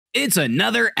It's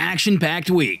another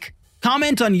action-packed week.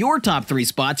 Comment on your top 3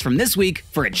 spots from this week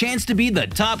for a chance to be the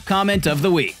top comment of the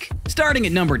week. Starting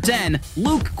at number 10,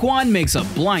 Luke Kwon makes a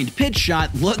blind pitch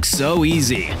shot look so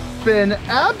easy. Been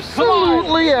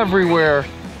absolutely everywhere.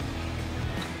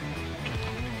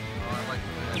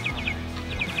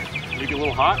 Maybe a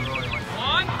little hot.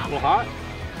 A little hot.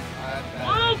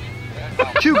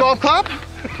 Cue golf clap.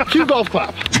 Cue golf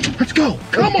clap. Let's go.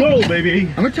 Come on. Go, baby.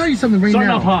 I'm gonna tell you something right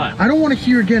now. Hot. I don't want to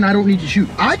hear again, I don't need to shoot.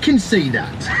 I can say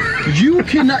that. You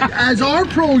cannot, as our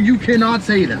pro, you cannot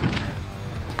say that.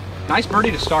 Nice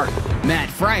birdie to start. Matt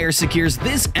Fryer secures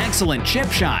this excellent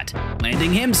chip shot,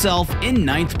 landing himself in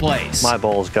 9th place. My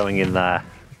ball's going in there.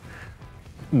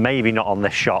 Maybe not on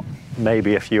this shot,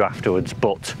 maybe a few afterwards,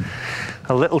 but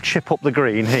a little chip up the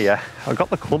green here. I got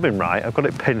the club in right, I've got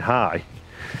it pin high.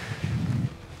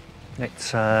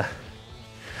 It's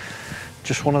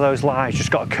just one of those lies,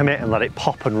 just got to commit and let it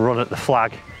pop and run at the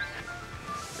flag.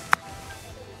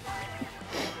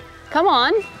 Come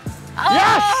on.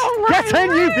 Yes! Oh, Get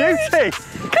in, you beauty!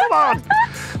 Come on!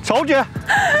 Told you.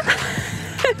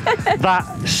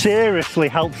 That seriously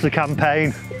helps the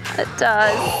campaign. It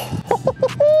does.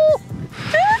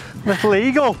 Little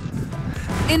eagle.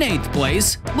 In 8th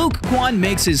place, Luke Kwon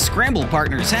makes his scramble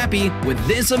partners happy with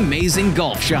this amazing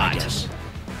golf shot.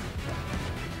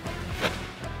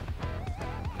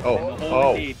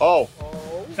 Oh.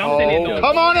 Something in the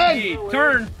Come on in.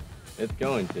 Turn. It's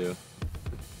going to.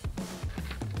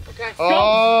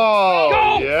 Oh,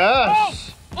 Go.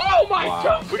 yes. Oh my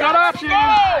God. We got options.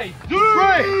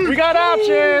 Right. We got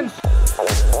options.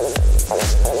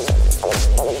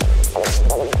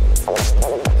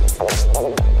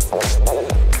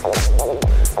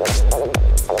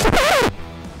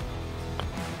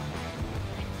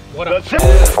 What a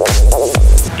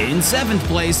In 7th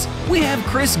place, we have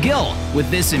Chris Gill with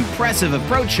this impressive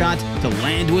approach shot to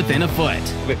land within a foot.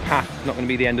 A bit past, not going to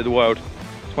be the end of the world.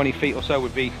 20 feet or so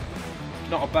would be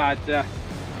not a bad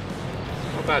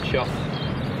shot.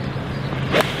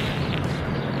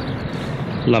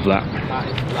 Love that. That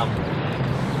is lovely.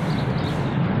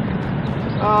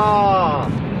 Oh,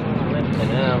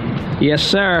 Yes,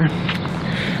 sir.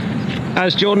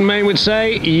 As Jordan Main would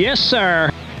say, yes, sir.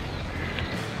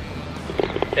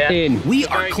 In. We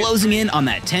are closing in on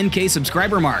that 10K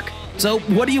subscriber mark. So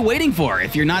what are you waiting for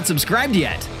if you're not subscribed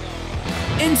yet?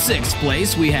 In 6th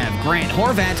place, we have Grant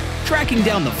Horvat tracking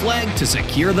down the flag to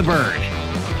secure the bird.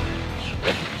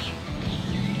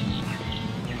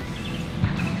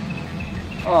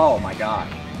 Oh my God.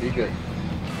 Be good.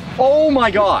 Oh my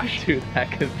gosh! Dude,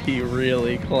 that could be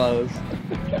really close.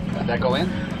 Did that go in?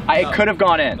 It could have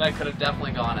gone in. That could have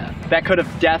definitely gone in. That could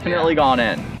have definitely gone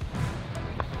in.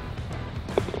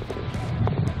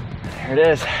 There it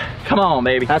is. Come on,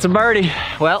 baby. That's a birdie.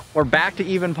 Well, we're back to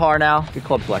even par now. Good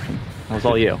club selection. That was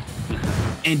all you.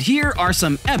 And here are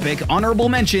some epic honorable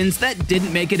mentions that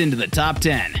didn't make it into the top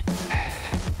 10.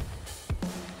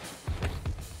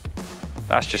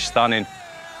 That's just stunning.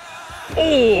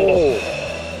 Oh!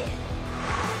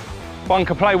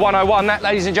 Bunker play 101, that,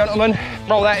 ladies and gentlemen.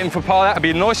 Roll that in for par, that'd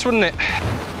be nice, wouldn't it?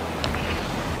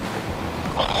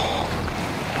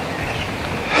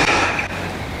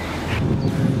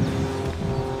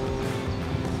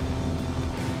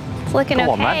 It's looking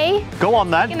Go on, okay. then. Go on,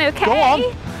 then. Looking okay. Go on.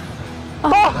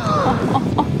 Oh.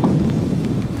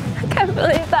 I can't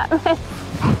believe that missed.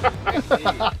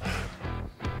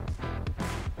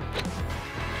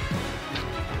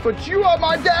 But you are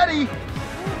my daddy.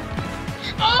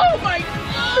 Oh my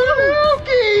God.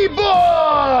 Lukey boy.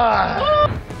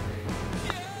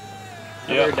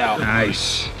 Yeah.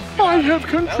 Nice. I have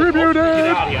contributed. Get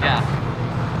out here. Yeah.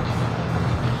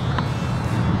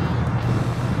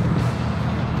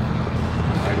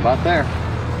 Right about there.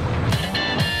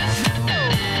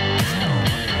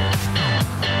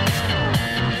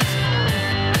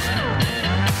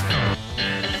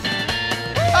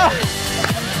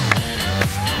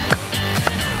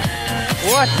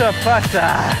 What a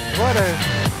putter!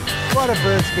 What a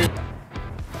birdski.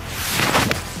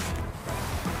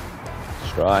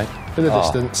 Try. In the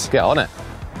distance. Get on it.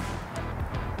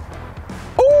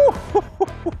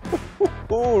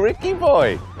 Ooh, Ricky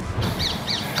boy.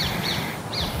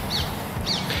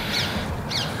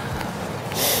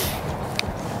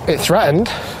 It threatened.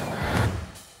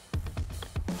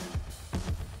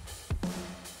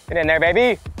 Get in there,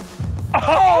 baby.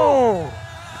 Oh!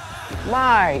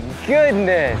 My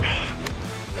goodness.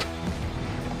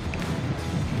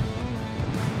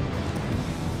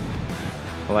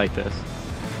 I like this.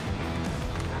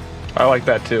 I like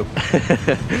that too.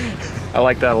 I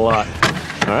like that a lot.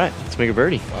 All right, let's make a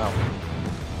birdie. Wow.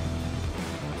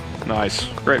 Nice.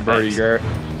 Great birdie, Thanks. Garrett.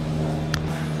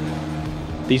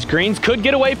 These greens could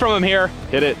get away from him here.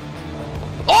 Hit it.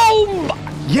 Oh,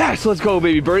 yes, let's go,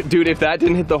 baby. Dude, if that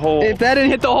didn't hit the hole. If that didn't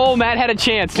hit the hole, Matt had a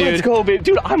chance, dude. Let's go, baby.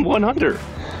 Dude, I'm 1 under.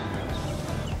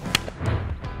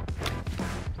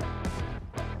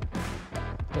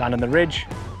 Land on the ridge,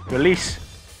 release,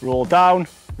 roll down,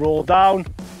 roll down,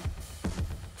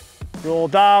 roll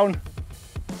down.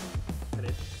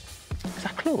 Is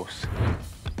that close?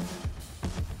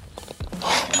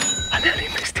 I nearly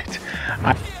missed it.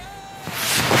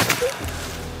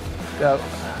 Go.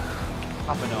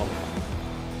 Up and over.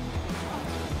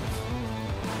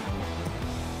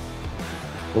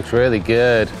 Looks really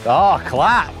good. Oh,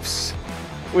 claps.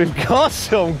 We've got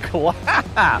some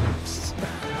claps.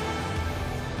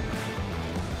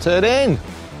 Turn in.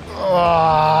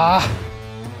 Oh,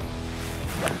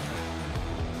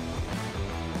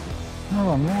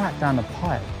 I'm right down the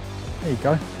pipe. There you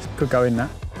go. Could go in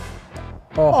that.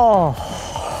 Oh.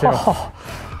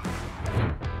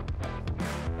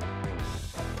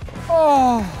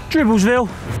 Oh. Dribblesville.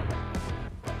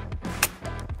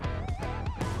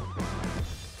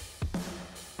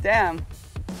 Damn.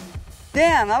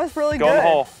 Damn, that was really good. Go in the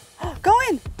hole. Go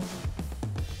in.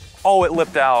 Oh, it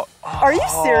lipped out. Are you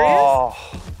serious?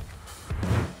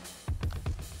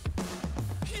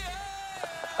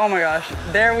 Oh my gosh.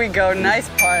 There we go. Nice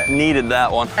putt. Needed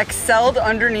that one. Excelled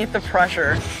underneath the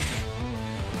pressure.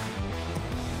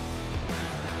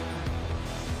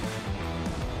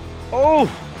 Oh,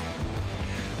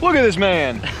 look at this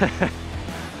man.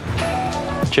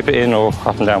 Chip it in or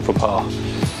up and down for par.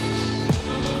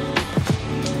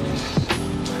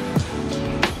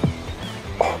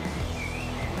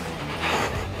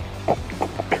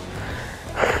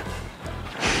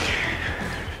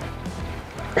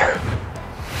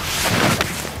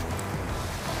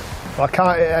 I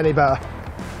can't hit any better.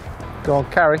 Go on,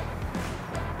 carry.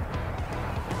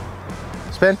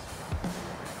 Spin.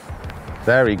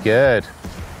 Very good.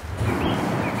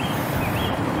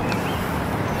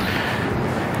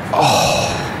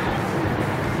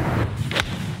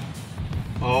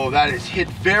 Oh, that is hit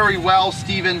very well,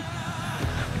 Steven.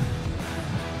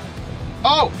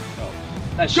 Oh!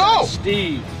 That's Go!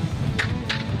 Steve.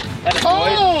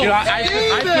 Oh, Dude, I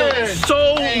feel Steven!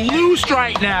 so loose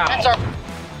right now. That's our...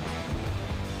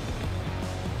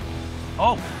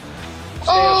 Oh.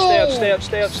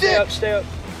 Stay up.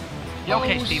 You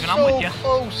okay, Steven? I'm with you.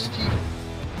 Close, Steven.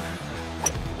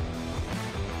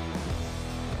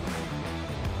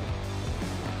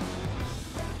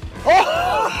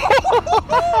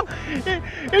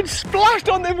 It splashed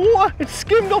on the water. It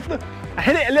skimmed off the. I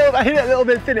hit it a little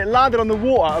bit thin. It landed on the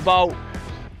water about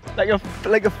like a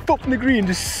foot from the green.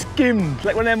 Just skimmed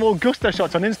like one of them Augusta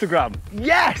shots on Instagram.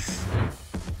 Yes.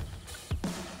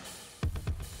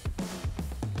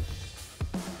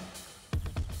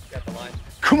 Got the line.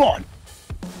 Come on.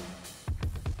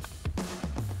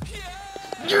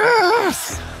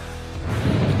 Yes.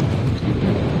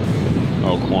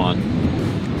 Oh, Kwon.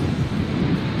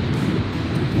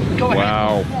 Go ahead,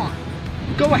 Wow. Luke Kwon.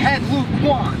 Go ahead, Luke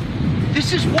Kwon.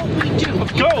 This is what we do.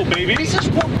 Let's go, baby. This is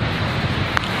what...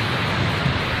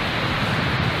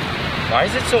 Why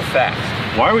is it so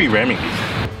fast? Why are we ramming these?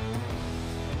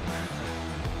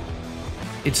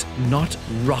 It's not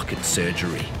rocket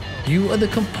surgery. You are the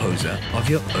composer of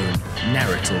your own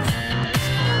narrative.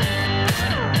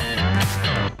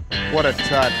 What a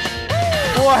touch.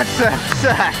 What a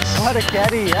touch. What a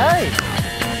caddy, eh?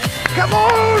 Come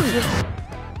on!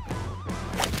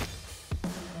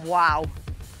 Wow.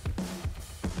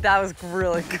 That was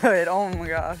really good. Oh my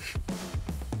gosh.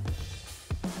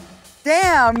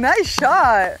 Damn, nice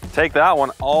shot. Take that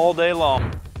one all day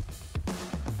long.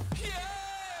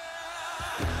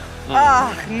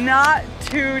 Ah, not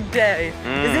today.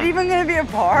 Is it even gonna be a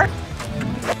par?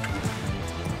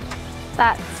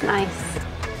 That's nice.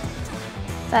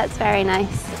 That's very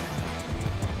nice.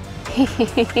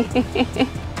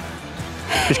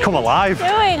 He's come alive.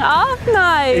 Doing off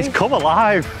nice. He's come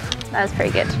alive. That was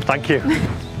pretty good. Thank you.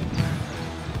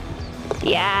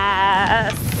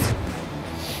 Yes.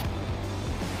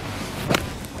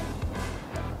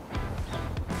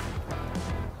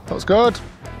 That was good.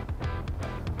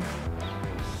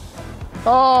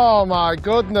 Oh my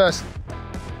goodness.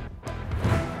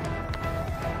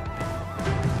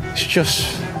 It's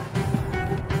just.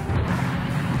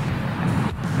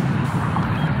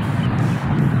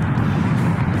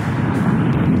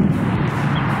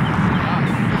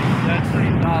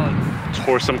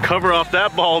 Tore some cover off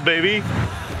that ball, baby.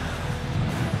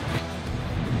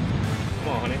 Come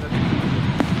on, honey.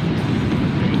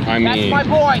 I mean, That's my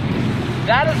boy.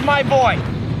 That is my boy.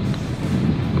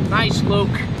 Nice,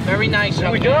 Luke. Very nice.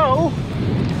 There we go.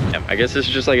 yeah, I guess this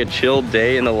is just like a chill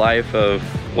day in the life of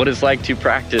what it's like to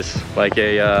practice like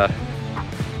a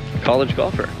college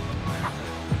golfer.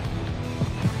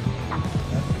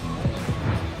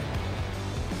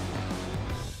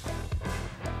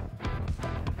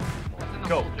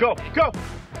 Go, go, go!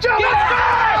 Jump!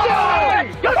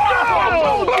 Let's go!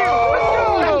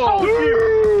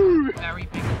 Very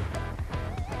big.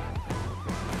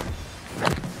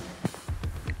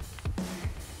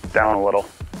 Down a little.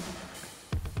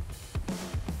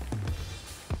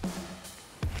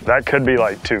 That could be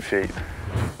like 2 feet.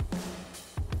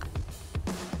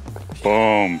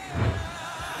 Boom.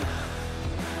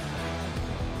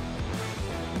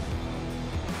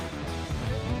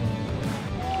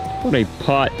 What a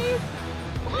putt.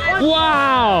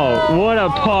 Wow! What a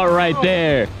putt right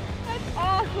there. That's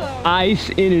awesome. Ice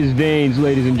in his veins,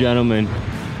 ladies and gentlemen.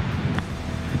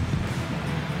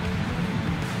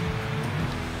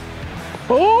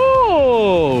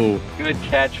 Oh! Good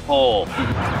catch hole.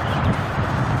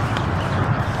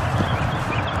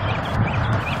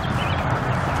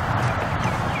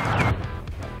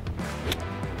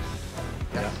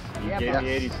 You gave me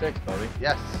 86, buddy.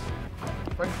 Yes.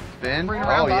 Spin. Bring it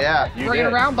around, Oh, Bob. yeah. Bring it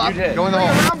around, Bob. You did. Go in the Bring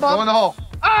it hole. around, Bob. Go in the hole.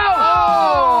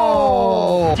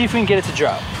 Oh! See if we can get it to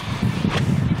drop.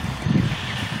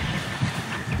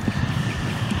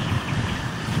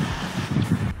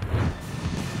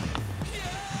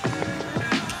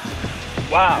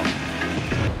 Wow.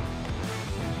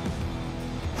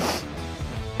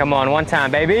 Come on, one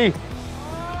time, baby.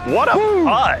 What a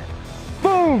putt.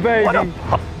 Boom, baby. What a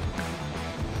putt.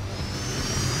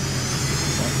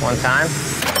 One time.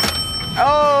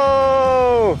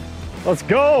 Oh! Let's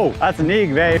go. That's an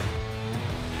egg, babe.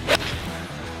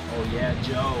 Oh yeah,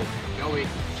 Joe. Joey.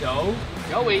 Joe.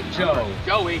 Joey. Joe.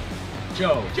 Joey.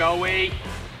 Joe. Joey.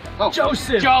 Oh.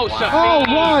 Joseph. All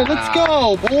right, let's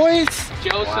go, boys.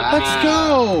 Joseph. Let's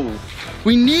go.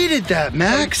 We needed that,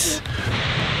 Max.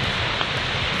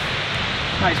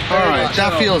 Nice All right,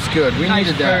 that feels good. We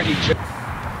needed that.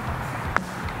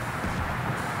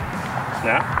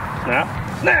 Snap, snap,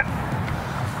 snap.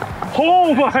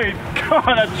 Oh my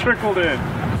God, that trickled in.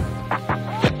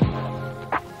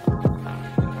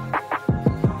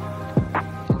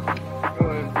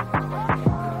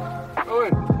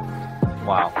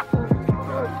 Wow.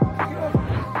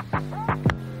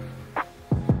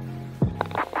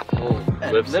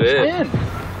 Lips in.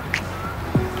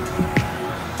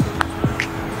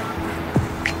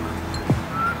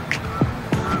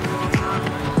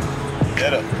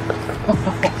 Get it.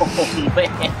 Oh,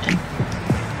 man.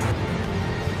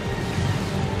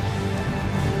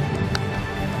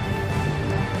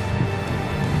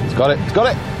 It's got it. It's got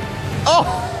it.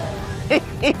 Oh!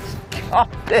 He's got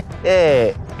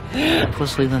it.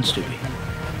 Closely then Stewie.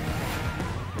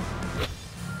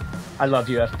 I love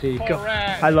you, FP. Go.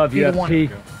 Correct. I love you, Be the one.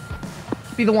 FP.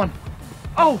 Be the one.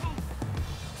 Oh!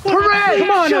 Hooray!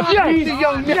 Come on, Shot FP. from the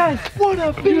young man. Yes! What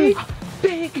a big,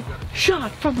 big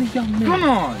shot from the young man. Come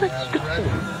on. Let's go.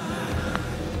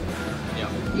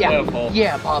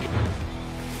 Yeah, Bob.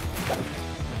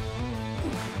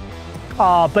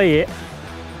 Ah, be it.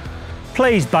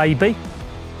 Please, baby.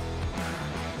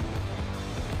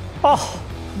 Oh,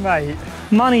 mate.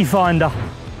 Money finder.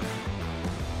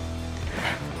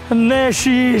 And there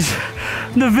she is.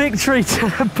 The victory to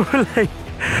the bully.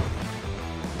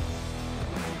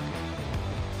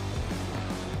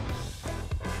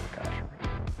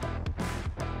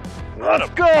 Let's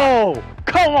go.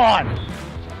 Come on.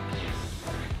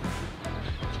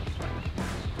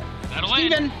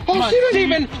 Steven. Oh,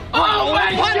 Steven.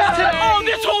 Oh,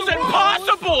 this hole's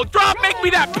impossible. Drop, make me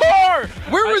that pour.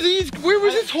 Where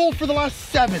was this hole for the last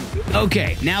 7?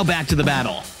 Okay, now back to the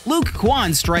battle. Luke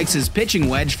Kwon strikes his pitching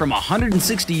wedge from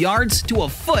 160 yards to a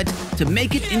foot to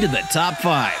make it into the top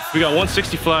 5. We got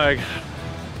 160 flag.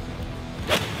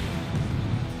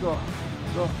 Go.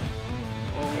 Go.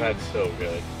 Oh, that's so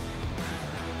good.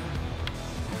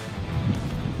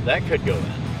 That could go in.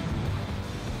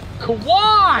 Kwon.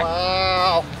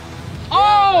 Wow.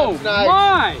 Oh, Nice.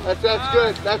 my. That's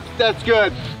good. That's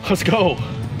good. Let's go.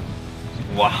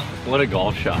 Wow, what a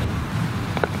golf shot.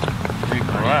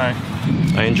 All right.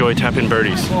 I enjoy tapping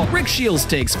birdies. Rick Shiels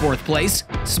takes 4th place,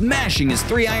 smashing his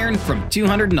 3-iron from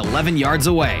 211 yards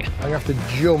away. I'm gonna have to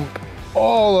jump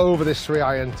all over this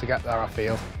 3-iron to get there, I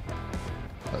feel.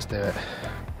 Let's do it.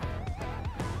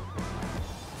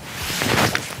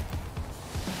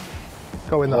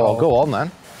 Go in the hole. Go on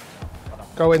then.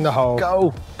 Go in the hole.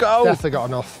 Go. Definitely got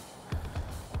enough.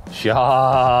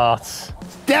 Shots.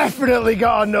 Definitely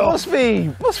got enough. Must be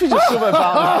just something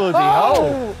about the bloody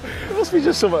hole. It must be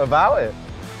just something about it.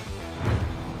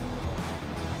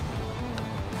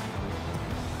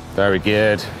 Very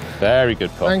good. Very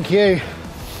good putt. Thank you.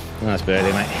 Nice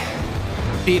birdie, mate.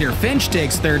 Peter Finch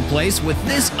takes third place with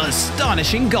this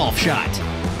astonishing golf shot.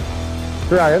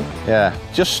 3 iron? Yeah,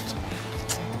 just...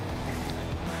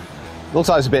 Looks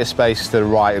like there's a bit of space to the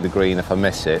right of the green if I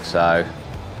miss it, so...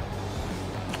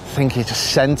 I think you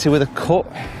just centre with a cut.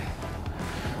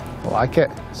 I like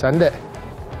it. Send it.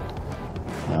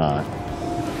 Alright.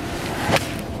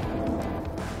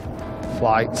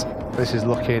 Flight. This is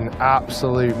looking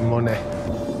absolute money.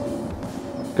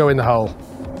 Go in the hole.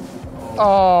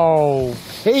 Oh,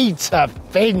 Peter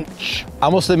Finch. I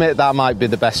must admit that might be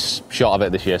the best shot of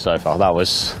it this year so far.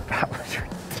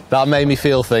 That made me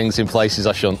feel things in places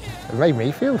I shouldn't. It made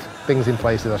me feel things in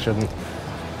places I shouldn't.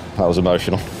 That was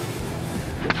emotional.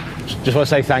 Just want to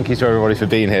say thank you to everybody for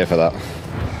being here for that.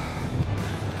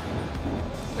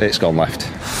 It's gone left.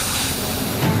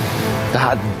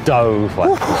 That dove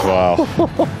left as well.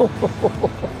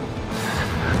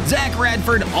 Zach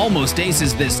Radford almost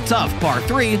aces this tough par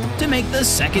 3 to make the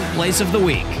second place of the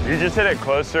week. You just hit it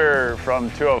closer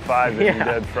from 205 than you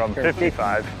did from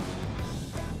 55.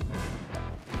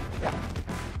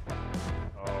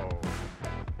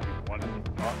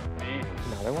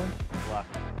 Another one?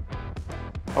 Left.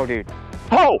 Oh, dude.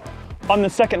 Oh! On the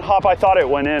second hop, I thought it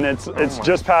went in. It's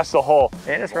just past the hole.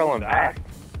 And it's rolling back.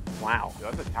 Wow.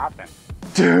 That's a top end.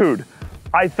 Dude,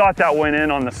 I thought that went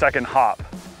in on the second hop.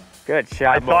 Good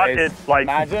shot, I thought boys. it like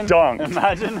Imagine. dunked.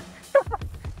 Imagine.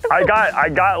 I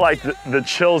got like the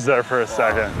chills there for a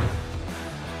second.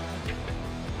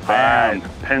 Bam.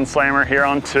 Pin slammer here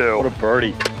on 2. What a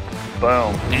birdie.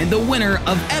 Boom. And the winner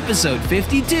of episode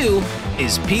 52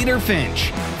 is Peter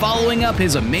Finch, following up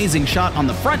his amazing shot on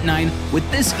the front 9 with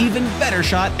this even better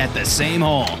shot at the same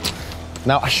hole.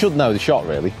 Now, I should know the shot,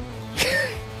 really.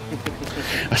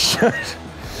 I should.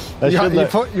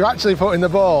 You're actually putting the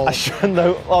ball. I should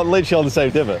know. Oh, literally on the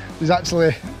same divot. He's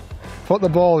actually put the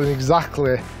ball in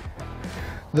exactly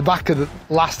the back of the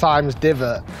last time's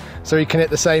divot, so he can hit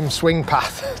the same swing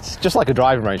path. It's just like a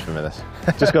driving range for me, this.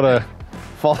 Just got to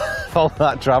follow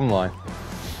that tram line.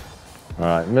 All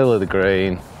right, middle of the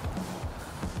green.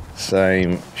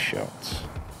 Same shot.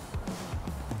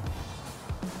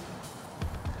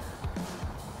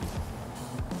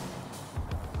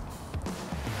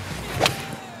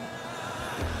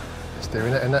 It's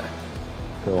doing it, isn't it?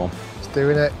 Go on. It's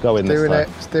doing it. Go in it's doing this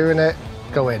it. It's doing it.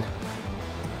 Go in.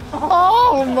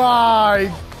 Oh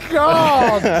my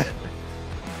God!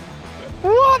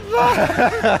 What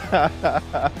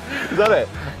the? Is that it?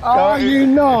 Are you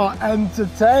not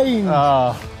entertained?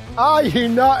 Oh. Are you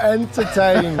not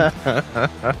entertained?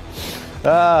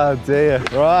 Oh dear.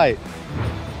 Right.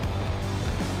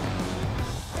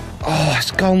 Oh,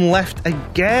 it's gone left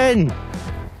again.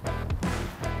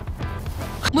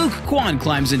 Luke Kwon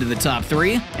climbs into the top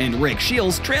 3, and Rick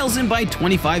Shiels trails him by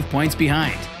 25 points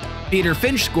behind. Peter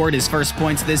Finch scored his first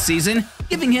points this season,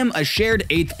 giving him a shared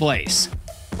 8th place.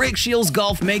 Rick Shiels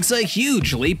Golf makes a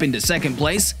huge leap into 2nd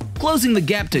place, closing the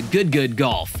gap to Good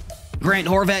Golf. Grant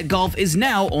Horvat Golf is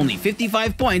now only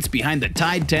 55 points behind the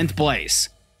tied 10th place.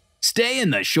 Stay in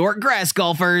the short grass,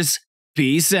 golfers.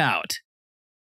 Peace out.